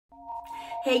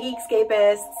Hey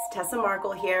Geekscapists, Tessa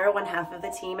Markle here, one half of the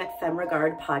team at Femme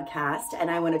podcast, and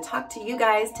I want to talk to you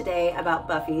guys today about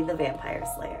Buffy the Vampire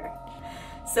Slayer.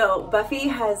 So Buffy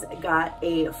has got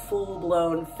a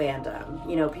full-blown fandom.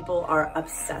 You know, people are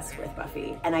obsessed with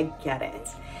Buffy, and I get it.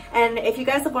 And if you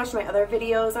guys have watched my other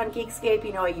videos on Geekscape,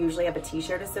 you know I usually have a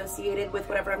t-shirt associated with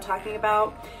whatever I'm talking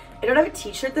about. I don't have a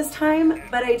t-shirt this time,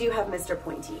 but I do have Mr.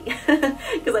 Pointy,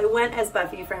 because I went as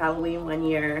Buffy for Halloween one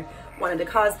year, wanted to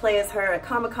cosplay as her at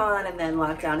Comic-Con, and then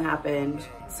lockdown happened,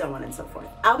 so on and so forth.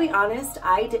 I'll be honest,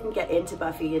 I didn't get into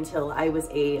Buffy until I was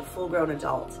a full-grown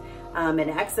adult. An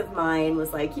ex of mine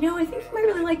was like, you know, I think you might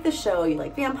really like this show. You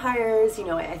like vampires, you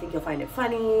know, I think you'll find it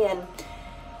funny. And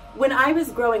when I was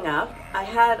growing up, I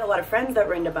had a lot of friends that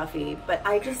were into Buffy, but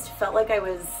I just felt like I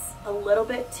was a little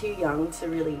bit too young to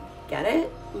really get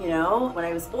it, you know? When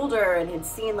I was older and had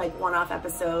seen like one-off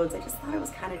episodes, I just thought it was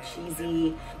kind of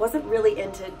cheesy. Wasn't really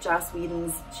into Joss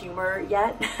Whedon's humor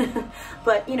yet,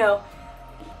 but you know,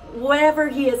 whatever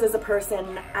he is as a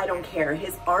person, I don't care.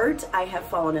 His art, I have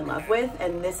fallen in love with,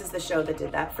 and this is the show that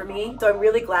did that for me. So I'm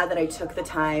really glad that I took the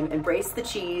time, embraced the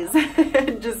cheese,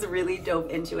 and just really dove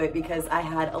into it because I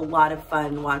had a lot of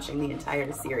fun watching the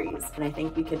entire series. And I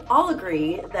think we can all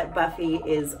agree that Buffy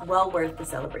is well worth the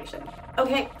celebration.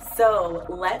 Okay, so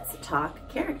let's talk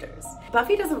characters.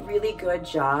 Buffy does a really good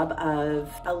job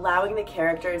of allowing the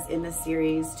characters in the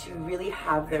series to really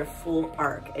have their full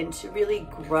arc and to really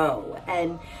grow.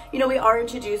 And you know, we are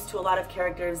introduced to a lot of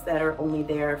characters that are only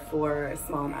there for a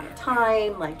small amount of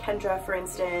time, like Kendra, for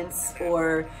instance,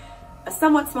 or a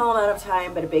somewhat small amount of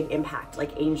time, but a big impact,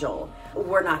 like Angel.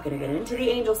 We're not going to get into the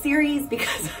Angel series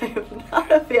because I am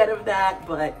not a fan of that,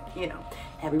 but, you know,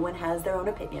 everyone has their own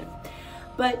opinion.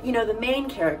 But, you know, the main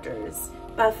characters,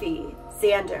 Buffy,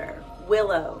 Xander,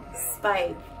 Willow,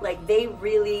 Spike, like they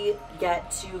really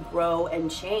get to grow and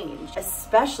change.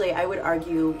 Especially, I would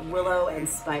argue, Willow and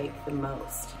Spike the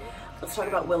most. Let's talk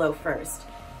about Willow first.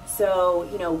 So,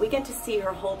 you know, we get to see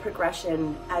her whole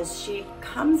progression as she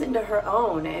comes into her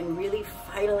own and really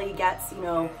finally gets, you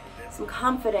know, some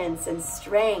confidence and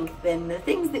strength and the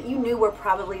things that you knew were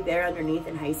probably there underneath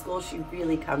in high school, she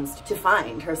really comes to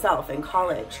find herself in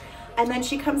college. And then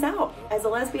she comes out as a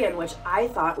lesbian, which I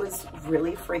thought was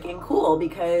really freaking cool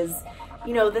because,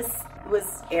 you know, this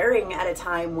was airing at a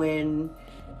time when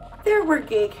there were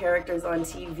gay characters on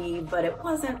TV, but it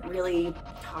wasn't really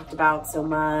talked about so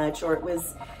much, or it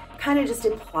was kind of just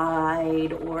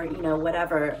implied, or, you know,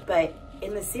 whatever. But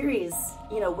in the series,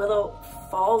 you know, Willow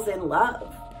falls in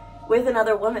love with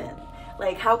another woman.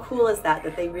 Like, how cool is that,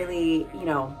 that they really, you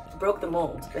know, broke the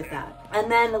mold with that.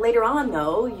 And then later on,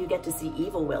 though, you get to see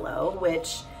Evil Willow,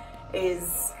 which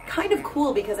is kind of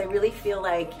cool because I really feel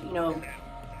like, you know,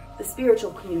 the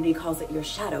spiritual community calls it your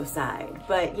shadow side.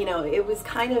 But, you know, it was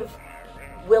kind of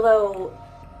Willow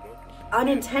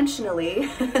unintentionally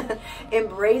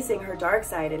embracing her dark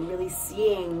side and really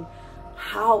seeing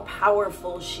how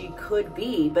powerful she could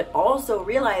be, but also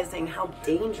realizing how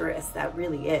dangerous that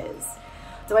really is.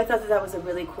 So I thought that that was a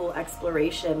really cool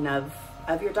exploration of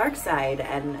your dark side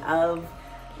and of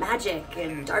magic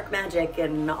and dark magic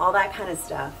and all that kind of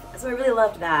stuff. So I really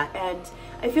loved that. And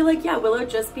I feel like, yeah, Willow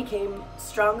just became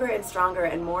stronger and stronger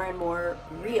and more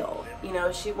real. You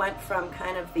know, she went from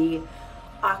kind of the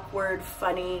awkward,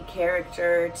 funny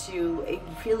character to a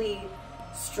really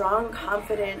strong,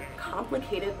 confident,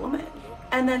 complicated woman.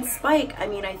 And then Spike, I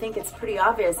mean, I think it's pretty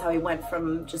obvious how he went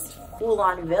from just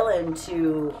full-on villain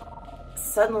to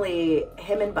suddenly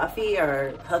him and Buffy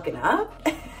are hooking up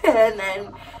and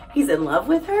then he's in love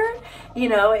with her. You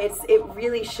know, it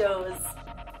really shows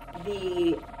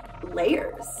the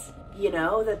layers, you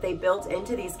know, that they built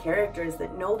into these characters,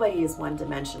 that nobody is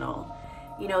one-dimensional.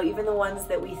 You know, even the ones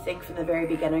that we think from the very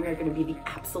beginning are going to be the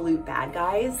absolute bad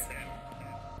guys,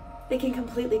 they can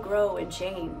completely grow and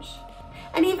change.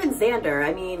 And even Xander,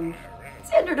 I mean,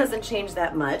 Xander doesn't change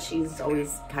that much. He's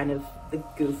always kind of the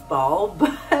goofball,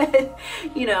 but,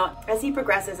 you know, as he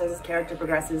progresses, as his character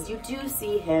progresses, you do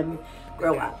see him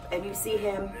grow up, and you see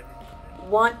him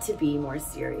want to be more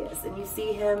serious, and you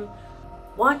see him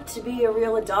want to be a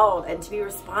real adult and to be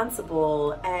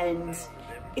responsible, and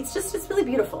it's really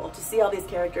beautiful to see all these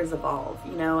characters evolve,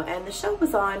 you know. And the show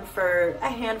was on for a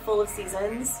handful of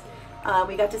seasons.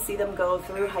 We got to see them go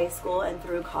through high school and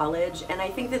through college, and I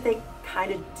think that they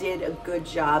kind of did a good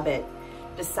job at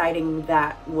deciding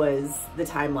that was the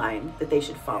timeline that they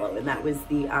should follow, and that was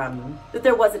the that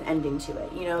there was an ending to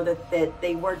it, you know, that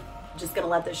they weren't just gonna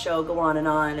let the show go on,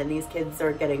 and these kids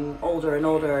are getting older and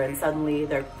older, and suddenly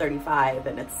they're 35,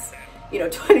 and it's, you know,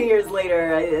 20 years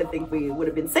later. I think we would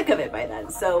have been sick of it by then.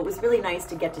 So it was really nice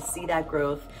to get to see that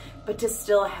growth, but to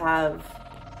still have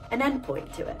an end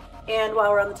point to it. And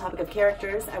while we're on the topic of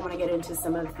characters, I want to get into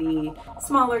some of the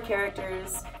smaller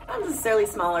characters, not necessarily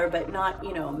smaller, but not,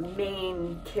 you know,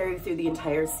 main carry through the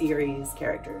entire series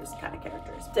characters, kind of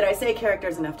characters. Did I say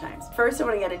characters enough times? First, I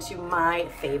want to get into my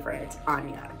favorite,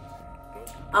 Anya.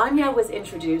 Anya was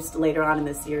introduced later on in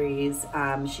the series.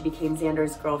 She became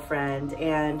Xander's girlfriend,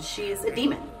 and she's a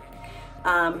demon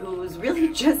who's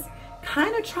really just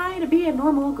kind of trying to be a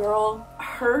normal girl.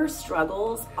 Her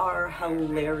struggles are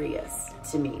hilarious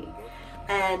to me.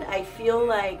 And I feel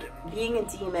like being a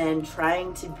demon,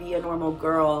 trying to be a normal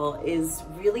girl, is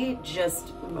really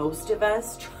just most of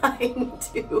us trying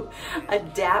to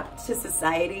adapt to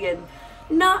society and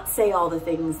not say all the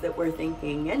things that we're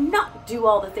thinking and not do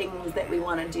all the things that we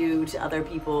want to do to other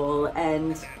people.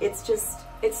 And it's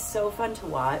so fun to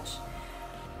watch.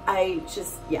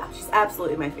 Yeah, she's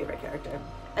absolutely my favorite character.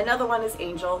 Another one is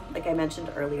Angel, like I mentioned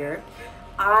earlier.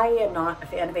 I am not a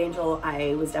fan of Angel.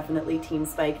 I was definitely Team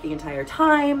Spike the entire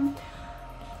time.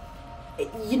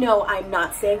 You know, I'm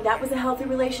not saying that was a healthy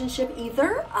relationship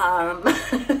either.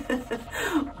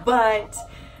 But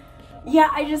yeah,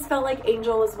 I just felt like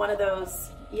Angel was one of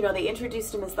those, you know, they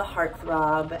introduced him as the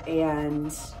heartthrob,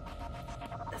 and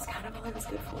that's kind of all I was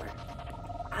good for.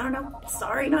 I don't know.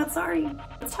 Sorry, not sorry.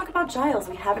 Let's talk about Giles.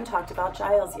 We haven't talked about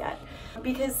Giles yet,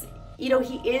 because, you know,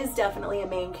 he is definitely a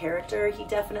main character. He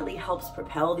definitely helps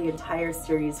propel the entire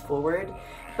series forward,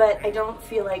 but I don't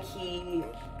feel like he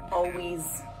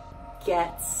always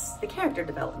gets the character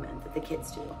development that the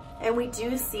kids do. And we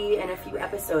do see in a few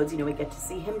episodes, you know, we get to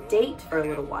see him date for a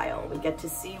little while. We get to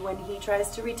see when he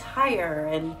tries to retire,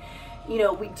 and, you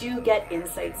know, we do get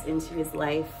insights into his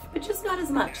life, but just not as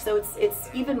much. So it's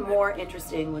even more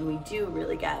interesting when we do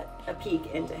really get a peek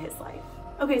into his life.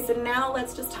 Okay, so now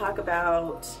let's just talk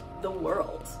about the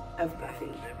world of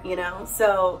Buffy, you know?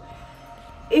 So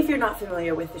if you're not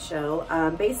familiar with the show,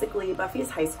 basically Buffy's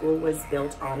high school was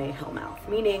built on a hellmouth,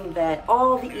 meaning that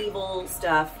all the evil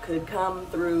stuff could come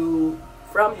through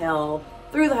from hell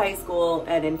through the high school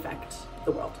and infect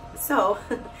the world. So,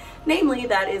 namely,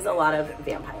 that is a lot of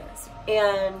vampires.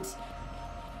 And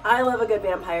I love a good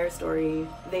vampire story.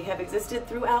 They have existed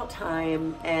throughout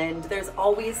time, and there's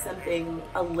always something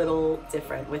a little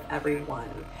different with every one.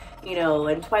 You know,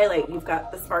 in Twilight, you've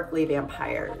got the sparkly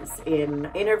vampires.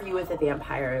 In Interview with a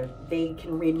Vampire, they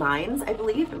can read minds, I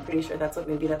believe. I'm pretty sure that's what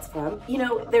maybe that's from. You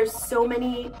know, there's so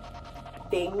many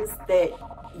things that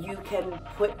you can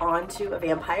put onto a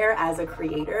vampire as a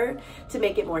creator to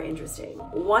make it more interesting.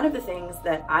 One of the things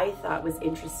that I thought was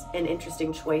an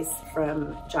interesting choice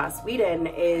from Joss Whedon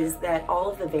is that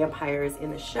all of the vampires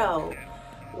in the show,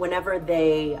 whenever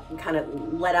they kind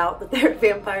of let out that they're a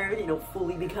vampire, you know,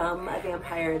 fully become a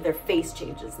vampire, their face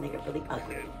changes and they get really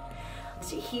ugly.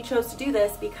 He chose to do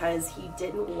this because he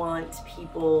didn't want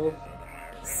people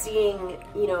seeing,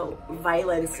 you know,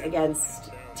 violence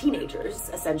against teenagers,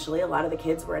 essentially. A lot of the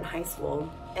kids were in high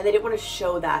school, and they didn't want to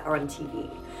show that on TV.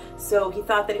 So he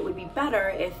thought that it would be better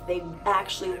if they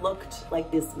actually looked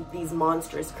like these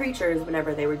monstrous creatures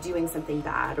whenever they were doing something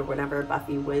bad or whenever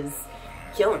Buffy was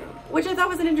killing them, which I thought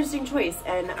was an interesting choice.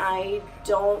 And I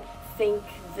don't think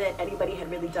that anybody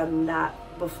had really done that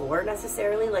before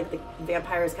necessarily. Like, the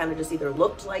vampires kind of just either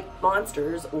looked like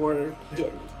monsters or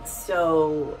didn't.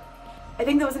 So I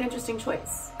think that was an interesting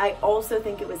choice. I also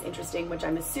think it was interesting, which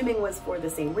I'm assuming was for the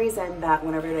same reason, that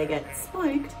whenever they get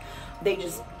spiked, they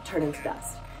just turn into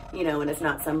dust, you know, and it's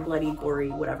not some bloody, gory,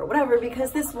 whatever,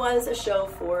 because this was a show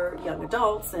for young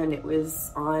adults and it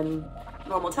was on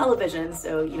normal television,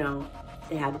 so, you know,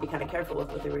 they had to be kind of careful with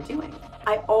what they were doing.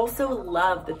 I also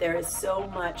love that there is so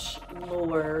much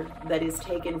lore that is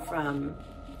taken from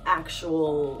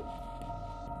actual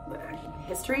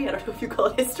history. I don't know if you call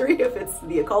it history, if it's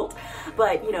the occult,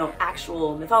 but, you know,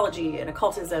 actual mythology and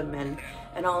occultism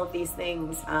and all of these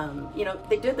things. You know,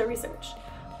 they did their research.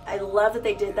 I love that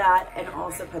they did that and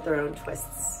also put their own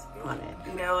twists on it,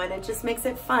 you know, and it just makes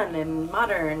it fun and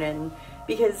modern. And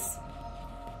because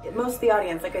most of the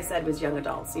audience, like I said, was young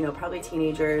adults, you know, probably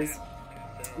teenagers,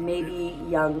 maybe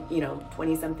young, you know,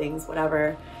 20-somethings,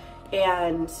 whatever.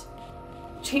 And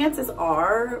chances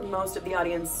are most of the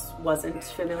audience wasn't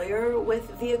familiar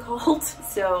with the occult.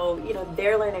 So, you know,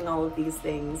 they're learning all of these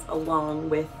things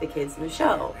along with the kids in the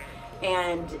show.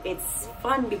 And it's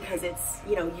fun because it's,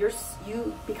 you know,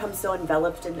 you become so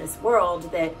enveloped in this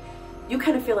world that you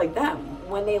kind of feel like them.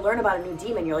 When they learn about a new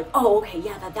demon, you're like, oh, okay,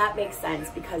 yeah, that makes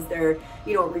sense because they're,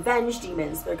 you know, revenge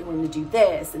demons. They're going to do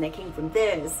this and they came from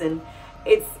this. And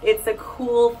it's a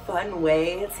cool, fun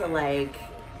way to, like,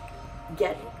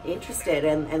 get interested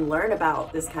and learn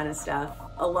about this kind of stuff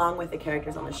along with the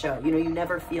characters on the show. You know, you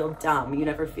never feel dumb. You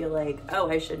never feel like, oh,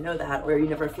 I should know that. Or you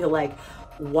never feel like,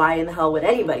 why in the hell would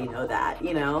anybody know that,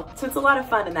 you know? So it's a lot of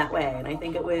fun in that way. And I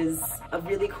think it was a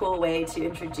really cool way to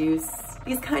introduce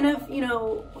these kind of, you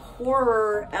know,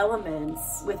 horror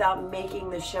elements without making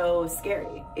the show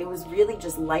scary. It was really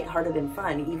just lighthearted and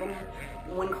fun. Even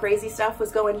when crazy stuff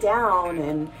was going down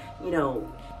and, you know,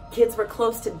 kids were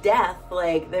close to death,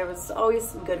 like there was always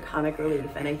some good comic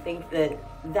relief. And I think that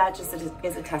that just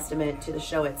is a testament to the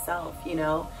show itself, you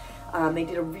know? They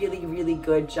did a really, really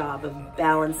good job of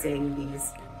balancing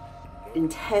these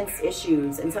intense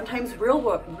issues and sometimes real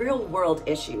world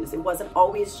issues. It wasn't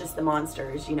always just the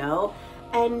monsters, you know,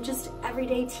 and just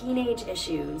everyday teenage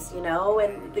issues, you know,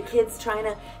 and the kids trying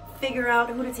to figure out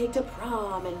who to take to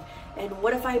prom and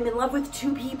what if I'm in love with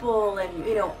two people, and,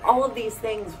 you know, all of these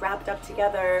things wrapped up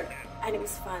together. And it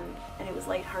was fun and it was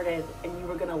lighthearted and you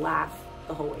were gonna laugh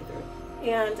the whole way through.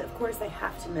 And of course I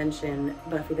have to mention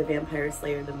Buffy the Vampire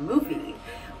Slayer, the movie,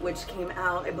 which came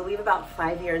out, I believe, about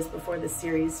 5 years before the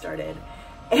series started.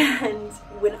 And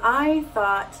when I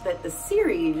thought that the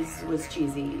series was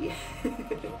cheesy,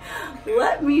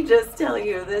 let me just tell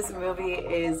you, this movie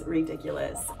is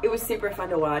ridiculous. It was super fun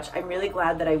to watch. I'm really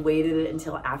glad that I waited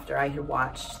until after I had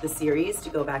watched the series to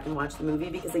go back and watch the movie,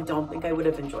 because I don't think I would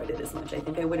have enjoyed it as much. I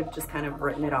think I would have just kind of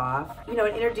written it off. You know,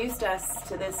 it introduced us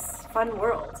to this fun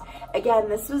world. Again,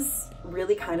 this was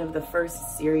really kind of the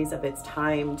first series of its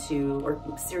time to, or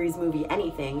series, movie,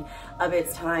 anything of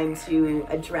its time to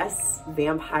address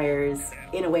vampires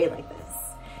in a way like this.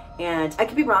 And I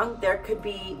could be wrong. There could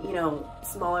be, you know,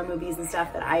 smaller movies and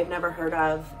stuff that I've never heard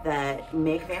of that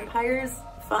make vampires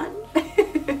fun.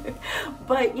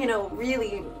 But, you know,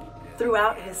 really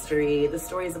throughout history, the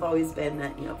stories have always been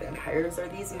that, you know, vampires are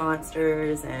these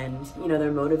monsters and, you know,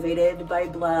 they're motivated by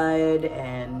blood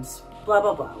and blah,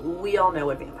 blah, blah. We all know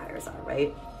what vampires are,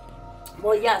 right?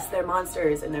 Well, yes, they're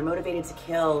monsters and they're motivated to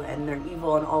kill and they're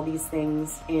evil and all these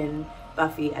things in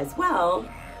Buffy as well.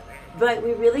 But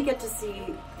we really get to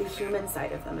see the human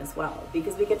side of them as well,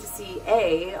 because we get to see,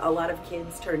 A, a lot of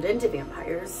kids turned into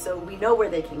vampires, so we know where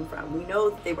they came from. We know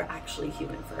that they were actually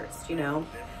human first, you know?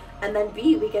 And then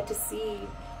B, we get to see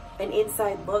an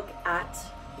inside look at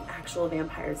the actual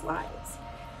vampires' lives.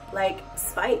 Like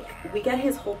Spike, we get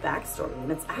his whole backstory and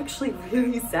it's actually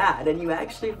really sad and you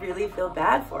actually really feel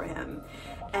bad for him.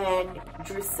 And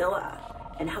Drusilla,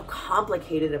 and how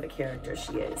complicated of a character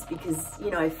she is, because,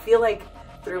 you know, I feel like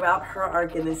throughout her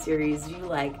arc in the series, you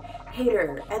like hate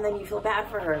her and then you feel bad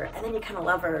for her and then you kind of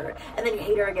love her and then you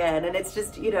hate her again. And it's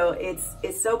just, you know, it's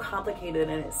so complicated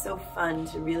and it's so fun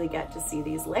to really get to see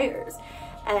these layers.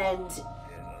 And,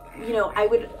 you know, I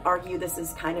would argue this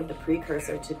is kind of the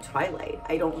precursor to Twilight.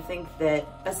 I don't think that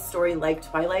a story like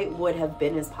Twilight would have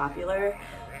been as popular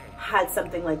had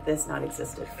something like this not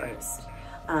existed first.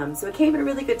 So it came at a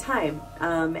really good time.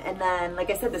 And then, like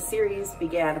I said, the series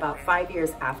began about 5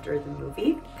 years after the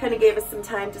movie. Kind of gave us some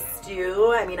time to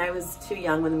stew. I mean, I was too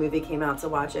young when the movie came out to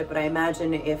watch it, but I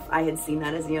imagine if I had seen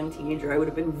that as a young teenager, I would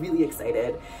have been really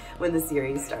excited when the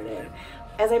series started.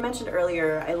 As I mentioned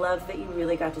earlier, I love that you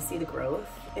really got to see the growth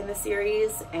in the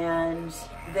series, and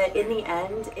that in the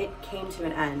end, it came to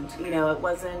an end. You know, it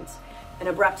wasn't an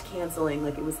abrupt canceling,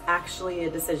 like it was actually a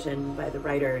decision by the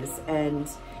writers, and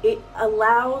it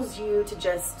allows you to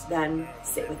just then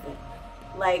sit with it.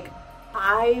 Like,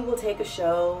 I will take a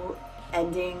show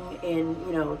ending in,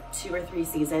 you know, 2 or 3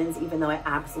 seasons, even though I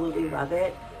absolutely love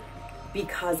it,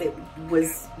 because it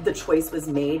was, the choice was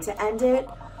made to end it,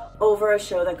 over a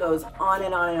show that goes on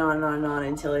and on and on and on and on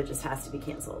until it just has to be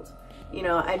canceled. You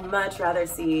know, I'd much rather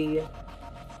see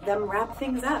them wrap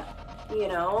things up, you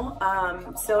know?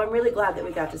 So I'm really glad that we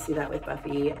got to see that with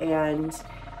Buffy. And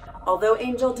although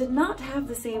Angel did not have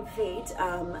the same fate,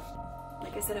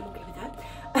 like I said, I'm okay with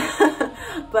that.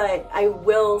 But I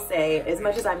will say, as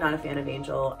much as I'm not a fan of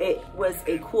Angel, it was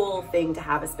a cool thing to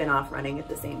have a spin-off running at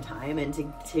the same time,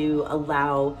 and to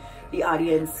allow the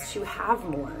audience to have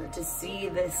more, to see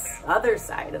this other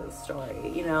side of the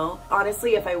story, you know?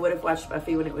 Honestly, if I would have watched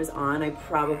Buffy when it was on, I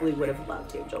probably would have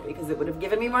loved Angel, because it would have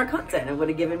given me more content. It would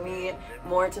have given me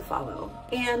more to follow.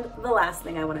 And the last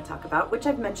thing I want to talk about, which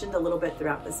I've mentioned a little bit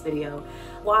throughout this video,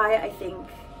 why I think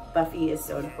Buffy is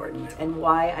so important and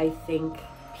why I think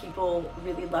people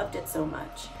really loved it so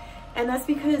much. And that's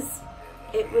because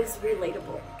it was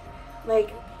relatable.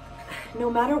 Like,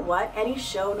 no matter what, any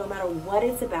show, no matter what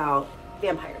it's about,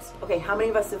 vampires. Okay, how many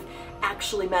of us have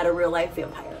actually met a real life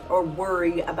vampire or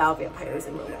worry about vampires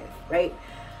in real life, right?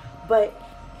 But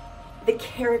the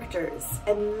characters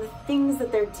and the things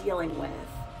that they're dealing with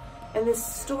and this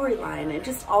storyline and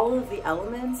just all of the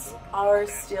elements are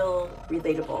still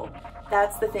relatable.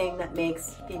 That's the thing that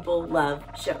makes people love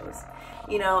shows.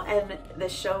 You know, and the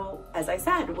show, as I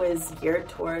said, was geared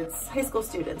towards high school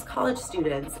students, college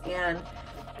students, and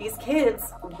these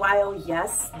kids, while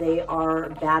yes, they are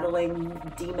battling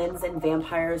demons and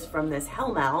vampires from this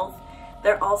hellmouth,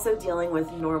 they're also dealing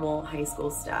with normal high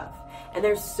school stuff. And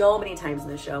there's so many times in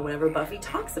the show whenever Buffy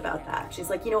talks about that. She's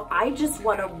like, you know, I just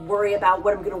want to worry about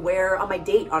what I'm going to wear on my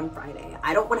date on Friday.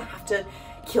 I don't want to have to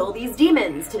kill these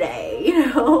demons today, you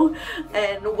know?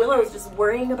 And Willow's just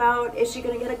worrying about, is she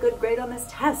going to get a good grade on this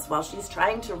test while she's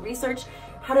trying to research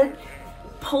how to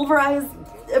pulverize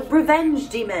a revenge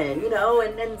demon, you know?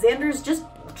 And Xander's just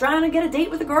trying to get a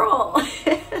date with a girl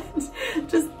and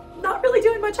just not really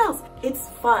doing much else. It's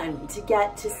fun to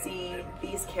get to see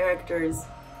these characters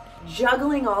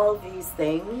juggling all of these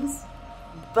things,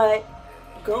 but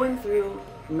going through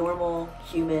normal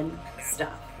human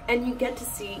stuff. And you get to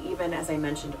see, even as I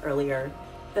mentioned earlier,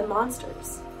 the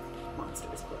monsters,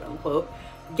 quote unquote,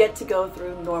 get to go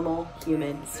through normal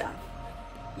human stuff.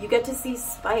 You get to see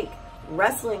Spike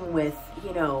wrestling with,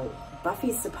 you know,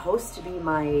 Buffy's supposed to be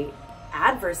my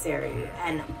adversary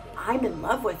and I'm in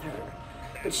love with her,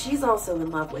 but she's also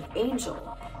in love with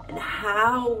Angel. And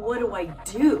what do I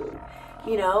do?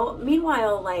 You know,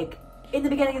 meanwhile, like in the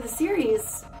beginning of the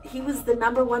series, he was the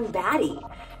 #1 baddie.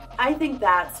 I think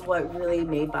that's what really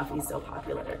made Buffy so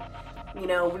popular. You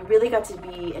know, we really got to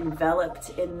be enveloped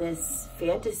in this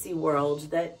fantasy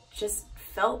world that just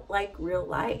felt like real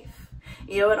life.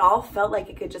 You know, it all felt like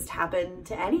it could just happen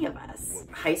to any of us.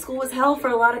 High school was hell for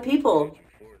a lot of people.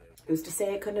 Who's to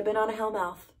say it couldn't have been on a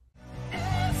hellmouth?